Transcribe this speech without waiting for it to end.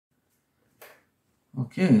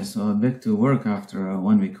Okay, so back to work after a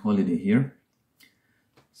 1 week holiday here.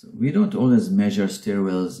 So we don't always measure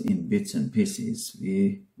stairwells in bits and pieces.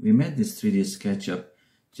 We made this 3D SketchUp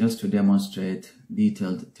just to demonstrate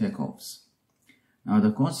detailed takeoffs. Now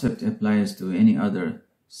the concept applies to any other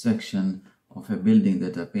section of a building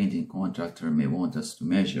that a painting contractor may want us to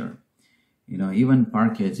measure. Even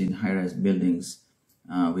parquets in high-rise buildings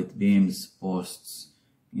with beams, posts,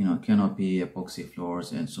 canopy, epoxy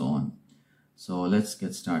floors, and so on. So let's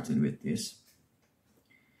get started with this.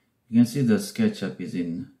 You can see the SketchUp is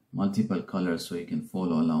in multiple colors, so you can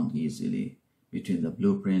follow along easily between the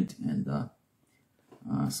blueprint and the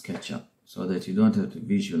SketchUp, so that you don't have to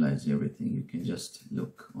visualize everything. You can just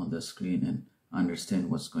look on the screen and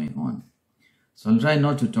understand what's going on. So I'll try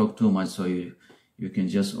not to talk too much, so you can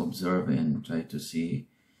just observe and try to see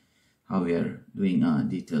how we are doing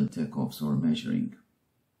detailed takeoffs or measuring.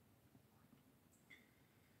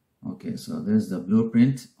 Okay, so there's the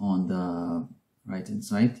blueprint on the right hand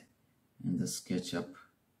side and the SketchUp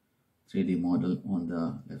 3D model on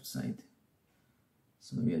the left side.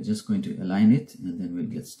 So we are just going to align it and then we'll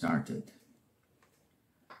get started.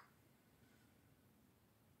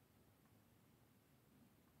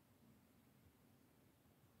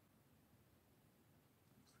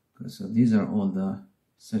 Okay, so these are all the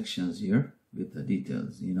sections here with the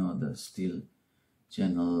details, the steel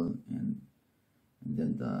channel and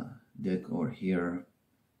then the deck over here,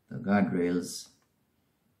 the guardrails,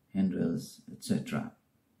 handrails, etc.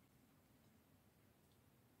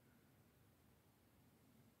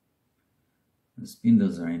 The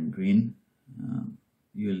spindles are in green.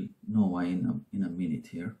 You'll know why in a minute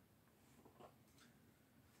here.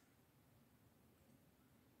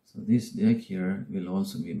 So this deck here will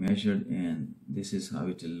also be measured, and this is how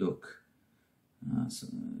it will look.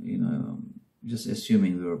 Just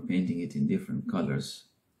assuming we were painting it in different colors.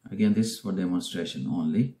 Again, this is for demonstration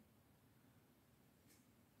only.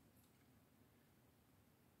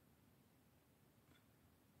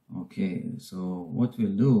 Okay, so what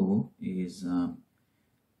we'll do is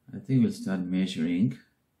I think we'll start measuring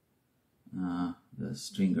the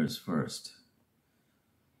stringers first.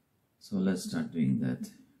 So let's start doing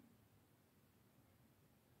that.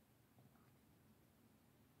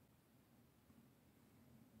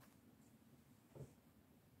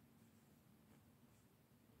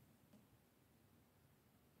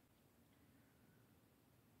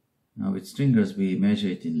 Now with stringers we measure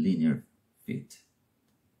it in linear feet.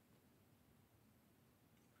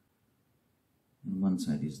 And one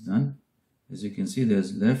side is done. As you can see,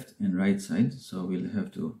 there's left and right side, so we'll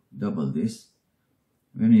have to double this.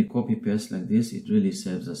 When we copy paste like this, it really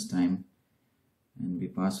saves us time, and we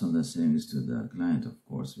pass on the savings to the client, of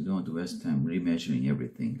course. We don't want to waste time remeasuring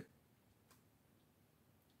everything.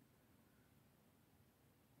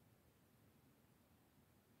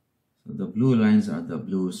 So the blue lines are the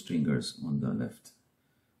blue stringers on the left.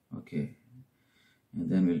 Okay,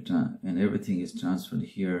 and then and everything is transferred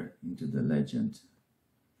here into the legend.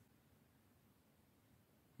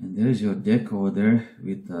 And there's your deck over there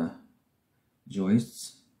with the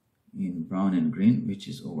joists in brown and green, which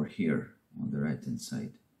is over here on the right hand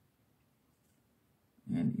side,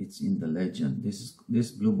 and it's in the legend.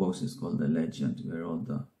 This blue box is called the legend, where all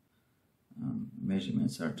the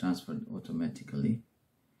measurements are transferred automatically.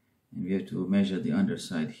 And we have to measure the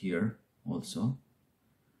underside here also.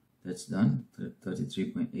 That's done,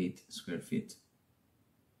 33.8 square feet.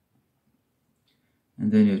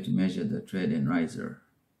 And then you have to measure the tread and riser.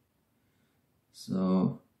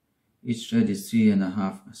 So each tread is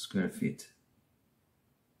 3.5 square feet.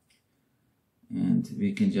 And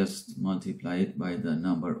we can just multiply it by the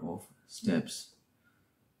number of steps.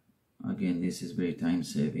 Again, this is very time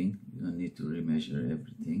saving. You don't need to remeasure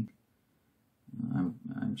everything.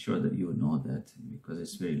 I'm sure that you know that because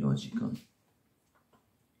it's very logical.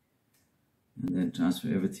 And then transfer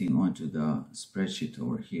everything onto the spreadsheet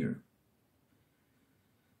over here.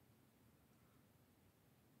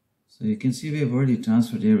 So you can see we have already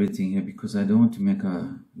transferred everything here because I don't want to make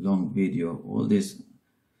a long video. All these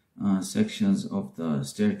sections of the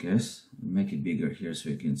staircase, make it bigger here so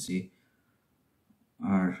you can see,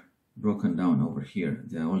 are broken down over here.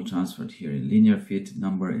 They are all transferred here in linear feet,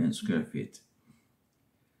 number, and square feet.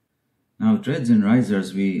 Now treads and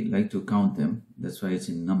risers, we like to count them. That's why it's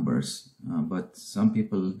in numbers. But some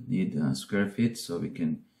people need square feet, so we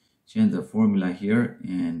can change the formula here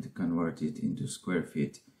and convert it into square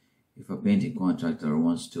feet. If a painting contractor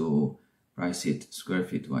wants to price it square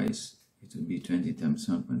feet wise, it will be 20 times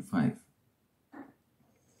 7.5.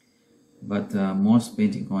 But most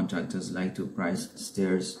painting contractors like to price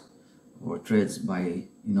stairs or treads by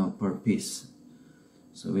per piece.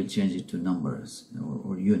 So we'll change it to numbers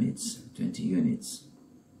or units, 20 units.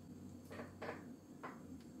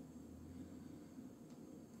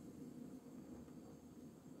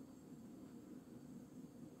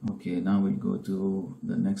 Okay, now we'll go to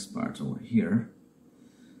the next part over here.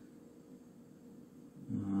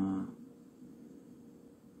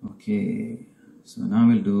 Okay, so now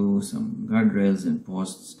we'll do some guardrails and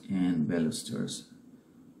posts and balusters,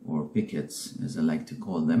 or pickets as I like to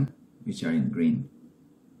call them, which are in green.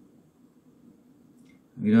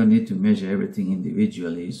 We don't need to measure everything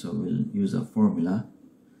individually, so we'll use a formula,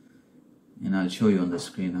 and I'll show you on the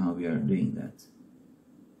screen how we are doing that.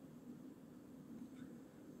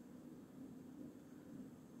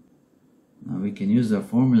 Now we can use the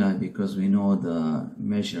formula because we know the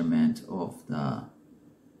measurement of the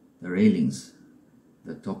railings,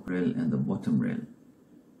 the top rail and the bottom rail,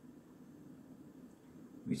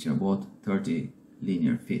 which are both 30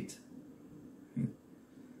 linear feet. Okay.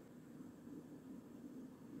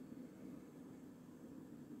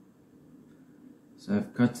 So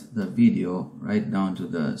I've cut the video right down to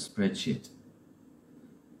the spreadsheet,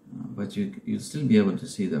 but you'll still be able to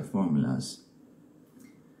see the formulas.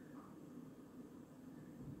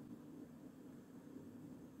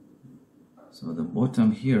 So the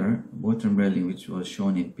bottom here, bottom railing, which was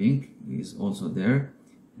shown in pink, is also there,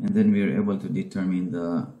 and then we are able to determine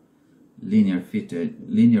the linear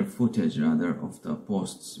footage of the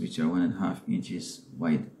posts, which are 1.5 inches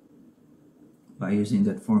wide, by using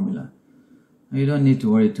that formula. Now you don't need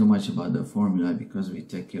to worry too much about the formula because we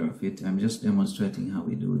take care of it. I'm just demonstrating how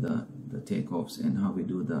we do the takeoffs and how we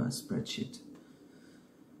do the spreadsheet.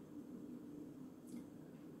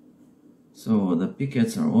 So the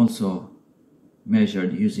pickets are also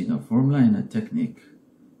measured using a formula and a technique.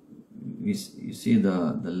 You see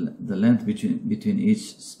the length between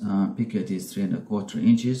each picket is 3.25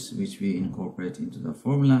 inches, which we incorporate into the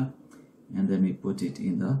formula, and then we put it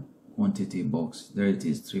in the quantity box. There it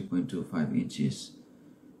is, 3.25 inches,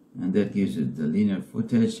 and that gives you the linear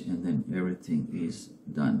footage, and then everything is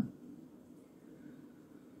done.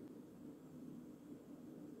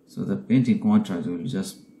 So the painting contractor will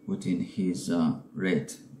just put in his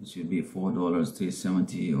rate. It should be $4,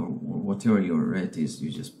 $3.70, or whatever your rate is. You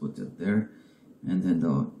just put it there, and then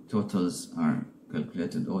the totals are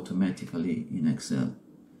calculated automatically in Excel.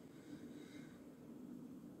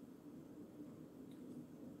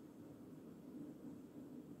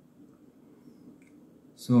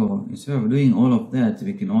 So instead of doing all of that,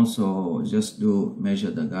 we can also just measure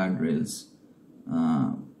the guardrails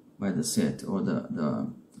by the set, or the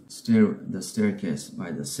staircase by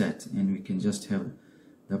the set, and we can just have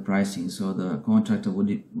the pricing. So the contractor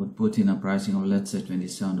would put in a pricing of, let's say,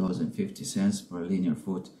 $27.50 per linear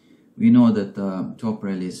foot. We know that the top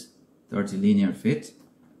rail is 30 linear feet,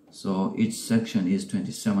 so each section is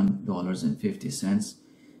 $27.50,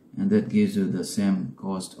 and that gives you the same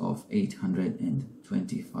cost of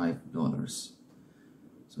 $825.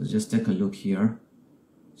 So just take a look here,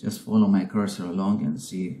 just follow my cursor along and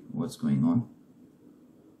see what's going on.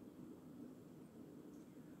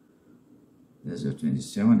 There's your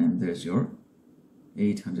 27 and there's your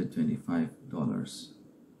 $825.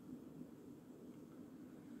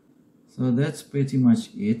 So that's pretty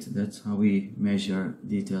much it. That's how we measure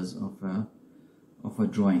details of a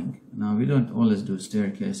drawing. Now we don't always do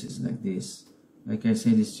staircases like this. Like I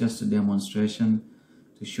said, it's just a demonstration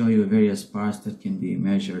to show you various parts that can be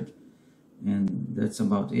measured, and that's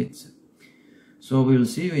about it. So we'll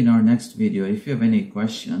see you in our next video. If you have any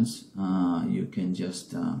questions, you can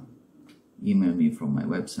just email me from my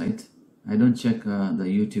website. I don't check the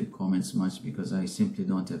YouTube comments much because I simply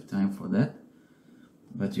don't have time for that,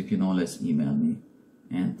 but you can always email me.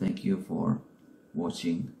 And thank you for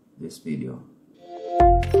watching this video.